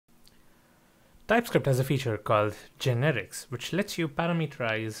TypeScript has a feature called generics, which lets you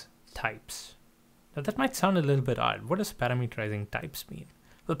parameterize types. Now that might sound a little bit odd. What does parameterizing types mean?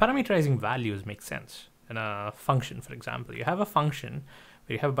 Well, parameterizing values make sense. In a function, for example, you have a function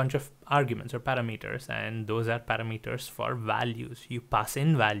where you have a bunch of arguments or parameters, and those are parameters for values. You pass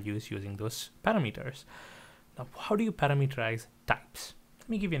in values using those parameters. Now, how do you parameterize types? Let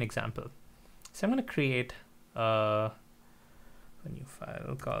me give you an example. So I'm going to create a new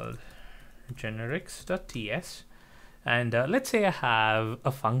file called generics.ts, and let's say I have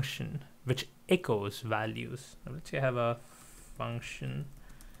a function which echoes values. Now, let's say I have a function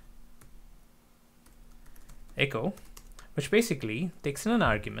echo, which basically takes in an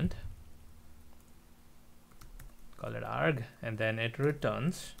argument, call it arg, and then it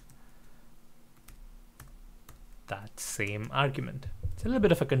returns that same argument. It's a little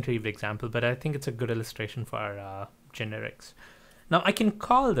bit of a contrived example, but I think it's a good illustration for generics. Now I can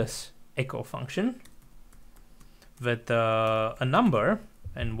call this echo function with a number,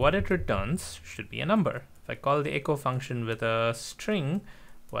 and what it returns should be a number. If I call the echo function with a string,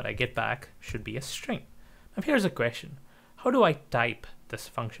 what I get back should be a string. Now here's a question. How do I type this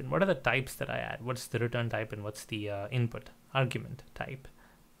function? What are the types that I add? What's the return type and what's the input argument type?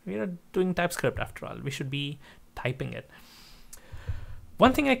 We are doing TypeScript after all. We should be typing it.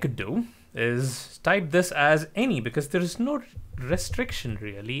 One thing I could do is type this as any, because there is no restriction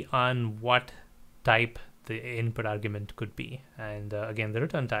really on what type the input argument could be. And again, the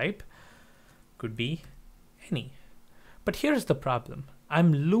return type could be any. But here's the problem.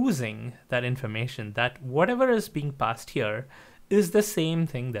 I'm losing that information that whatever is being passed here is the same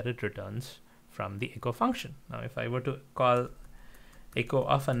thing that it returns from the echo function. Now, if I were to call echo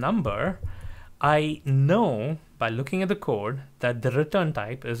of a number, I know by looking at the code that the return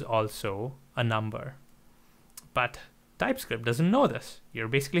type is also a number. But TypeScript doesn't know this. You're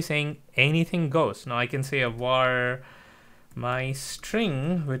basically saying anything goes. Now I can say a var my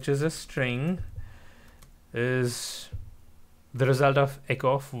string, which is a string, is the result of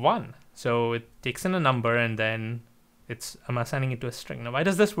echo of 1. So it takes in a number and then I'm assigning it to a string. Now why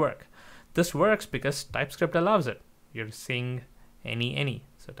does this work? This works because TypeScript allows it. You're saying any.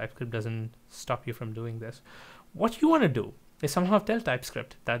 So TypeScript doesn't stop you from doing this. What you want to do is somehow tell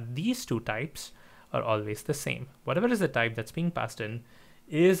TypeScript that these two types are always the same. Whatever is the type that's being passed in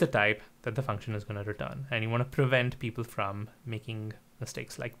is the type that the function is going to return. And you want to prevent people from making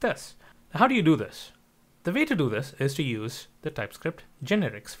mistakes like this. Now, how do you do this? The way to do this is to use the TypeScript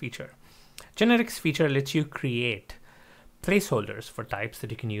generics feature. Generics feature lets you create placeholders for types that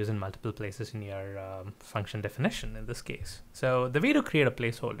you can use in multiple places in your function definition in this case. So the way to create a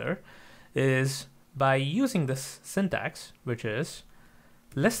placeholder is by using this syntax, which is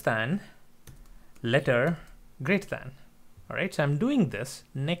less than, letter, greater than. All right, so I'm doing this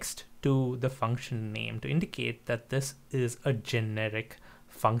next to the function name to indicate that this is a generic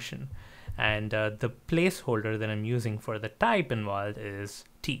function. And the placeholder that I'm using for the type involved is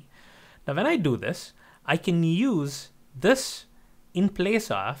t. Now, when I do this, I can use this in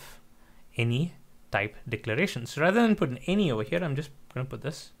place of any type declaration. So rather than putting any over here, I'm just going to put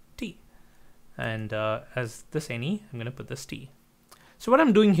this t. And as this any, I'm going to put this t. So what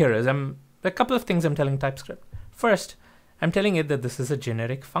I'm doing here is a couple of things I'm telling TypeScript. First, I'm telling it that this is a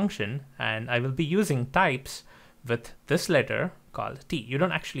generic function, and I will be using types with this letter called t. You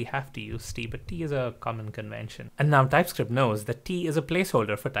don't actually have to use t, but t is a common convention. And now TypeScript knows that t is a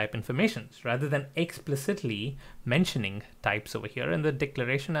placeholder for type information. Rather than explicitly mentioning types over here in the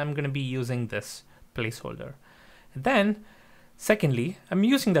declaration, I'm going to be using this placeholder. And then, secondly, I'm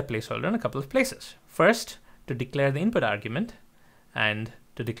using that placeholder in a couple of places. First, to declare the input argument and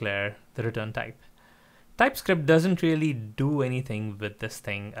to declare the return type. TypeScript doesn't really do anything with this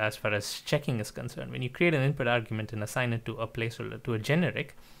thing as far as checking is concerned. When you create an input argument and assign it to a placeholder, to a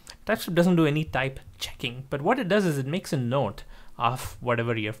generic, TypeScript doesn't do any type checking. But what it does is it makes a note of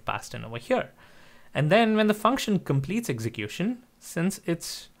whatever you have passed in over here. And then when the function completes execution, since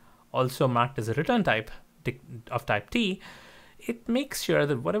it's also marked as a return type of type t, it makes sure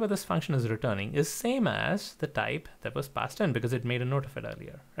that whatever this function is returning is same as the type that was passed in, because it made a note of it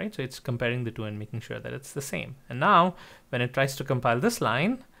earlier, right? So it's comparing the two and making sure that it's the same. And now when it tries to compile this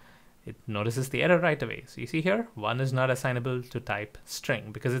line, it notices the error right away. So you see here, 1 is not assignable to type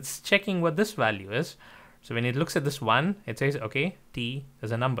string because it's checking what this value is. So when it looks at this 1, it says, okay, t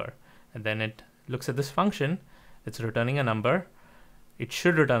is a number. And then it looks at this function, it's returning a number. It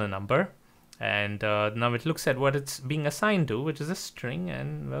should return a number. And now it looks at what it's being assigned to, which is a string,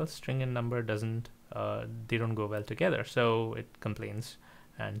 and well, string and number they don't go well together. So it complains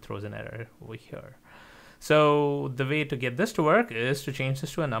and throws an error over here. So the way to get this to work is to change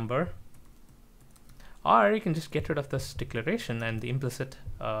this to a number Or you can just get rid of this declaration, and the implicit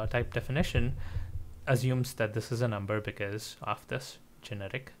type definition assumes that this is a number because of this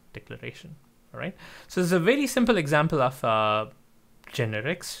generic declaration. All right. So this is a very simple example of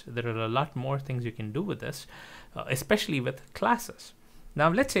generics. There are a lot more things you can do with this, especially with classes. Now,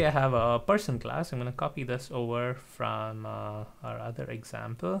 let's say I have a person class. I'm going to copy this over from our other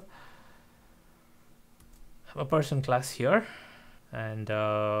example. I have a person class here, and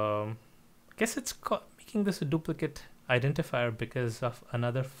I guess it's making this a duplicate identifier because of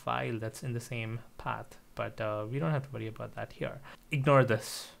another file that's in the same path, but we don't have to worry about that here. Ignore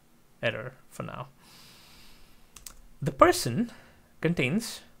this error for now. The person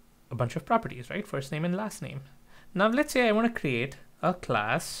contains a bunch of properties, right? First name and last name. Now, let's say I want to create a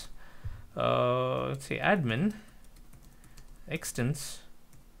class, let's say admin extends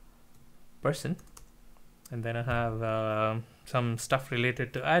person, and then I have some stuff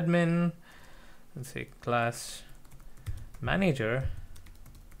related to admin. Let's say class manager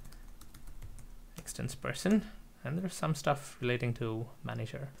extends person, and there's some stuff relating to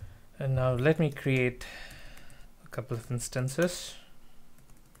manager. And now let me create a couple of instances.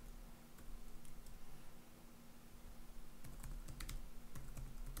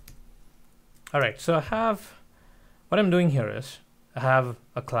 All right, so I have, what I'm doing here is I have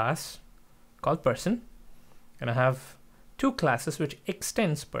a class called person, and I have two classes which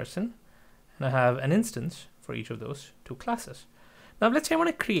extends person, and I have an instance for each of those two classes. Now let's say I want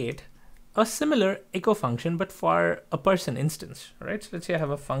to create a similar echo function, but for a person instance. All right, so let's say I have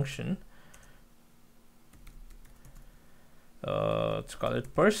a function. Let's call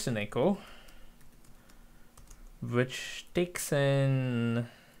it person echo, which takes in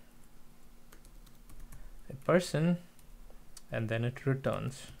a person, and then it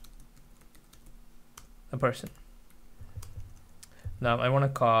returns a person. Now I want to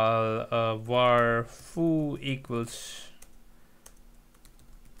call var foo equals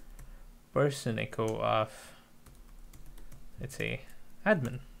person echo of, let's say,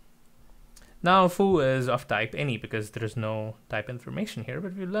 admin. Now foo is of type any because there is no type information here,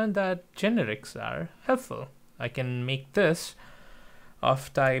 but we learned that generics are helpful. I can make this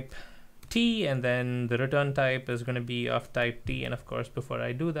of type t, and then the return type is going to be of type t, and of course before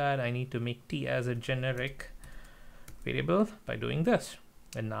I do that I need to make t as a generic variable by doing this.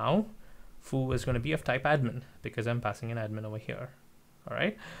 And now foo is going to be of type admin because I'm passing an admin over here. All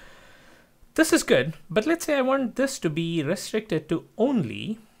right, this is good, but let's say I want this to be restricted to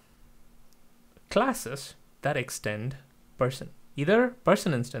only classes that extend person, either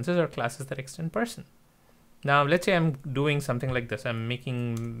person instances or classes that extend person. Now let's say I'm doing something like this. I'm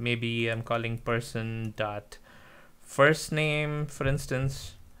making, maybe I'm calling person dot first name, for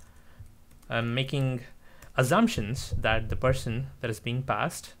instance. I'm making assumptions that the person that is being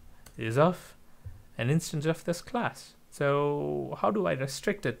passed is of an instance of this class. So how do I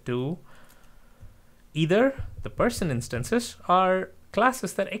restrict it to either the person instances or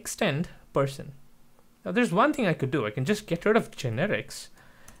classes that extend person? Now there's one thing I could do. I can just get rid of generics,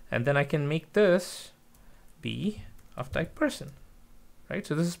 and then I can make this be of type person, right?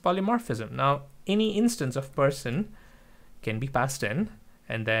 So this is polymorphism. Now any instance of person can be passed in,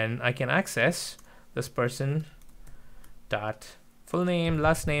 and then I can access this person dot full name,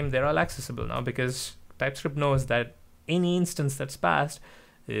 last name. They're all accessible now because TypeScript knows that any instance that's passed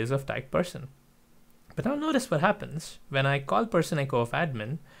is of type person. But now notice what happens when I call person echo of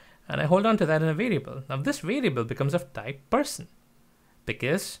admin and I hold on to that in a variable. Now this variable becomes of type person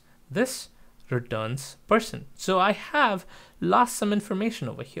because this returns person. So I have lost some information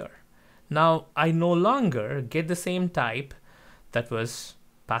over here. Now I no longer get the same type that was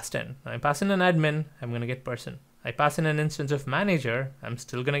passed in. I pass in an admin, I'm going to get person. I pass in an instance of manager, I'm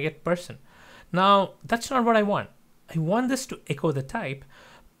still going to get person. Now that's not what I want. I want this to echo the type,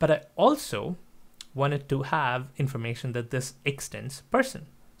 but I also want it to have information that this extends person.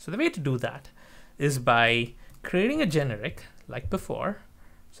 So the way to do that is by creating a generic like before.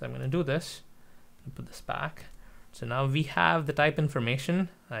 So I'm going to do this and put this back. So now we have the type information.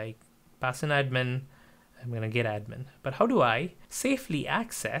 I pass in admin, I'm going to get admin. But how do I safely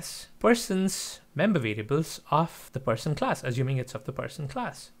access person's member variables of the person class, assuming it's of the person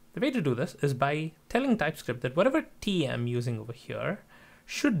class? The way to do this is by telling TypeScript that whatever T I'm using over here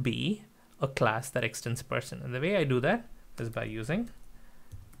should be a class that extends person. And the way I do that is by using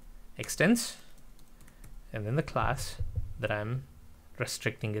extends and then the class that I'm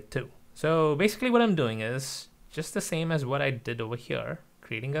restricting it to. So basically what I'm doing is just the same as what I did over here,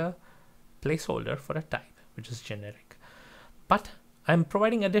 creating a placeholder for a type, which is generic. But I'm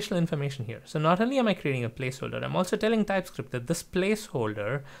providing additional information here. So not only am I creating a placeholder, I'm also telling TypeScript that this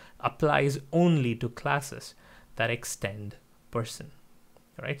placeholder applies only to classes that extend person.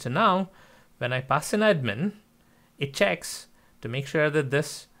 All right, so now when I pass in admin, it checks to make sure that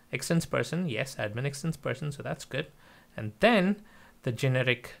this extends person. Yes, admin extends person, so that's good. And then the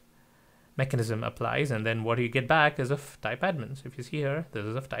generic mechanism applies, and then what you get back is of type admin. So if you see here, this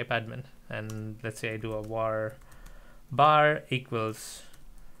is of type admin. And let's say I do a var bar equals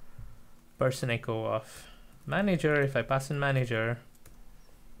person echo of manager. If I pass in manager,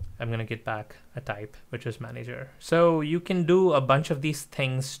 I'm going to get back a type, which is manager. So you can do a bunch of these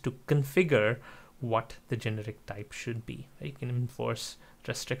things to configure what the generic type should be. You can enforce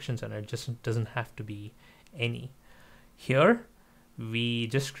restrictions on it. Just doesn't have to be any. Here, we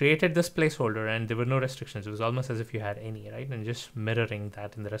just created this placeholder and there were no restrictions. It was almost as if you had any, right? And just mirroring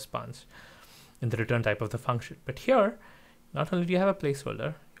that in the response, in the return type of the function. But here, not only do you have a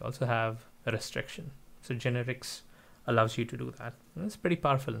placeholder, you also have a restriction. So generics allows you to do that. And it's pretty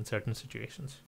powerful in certain situations.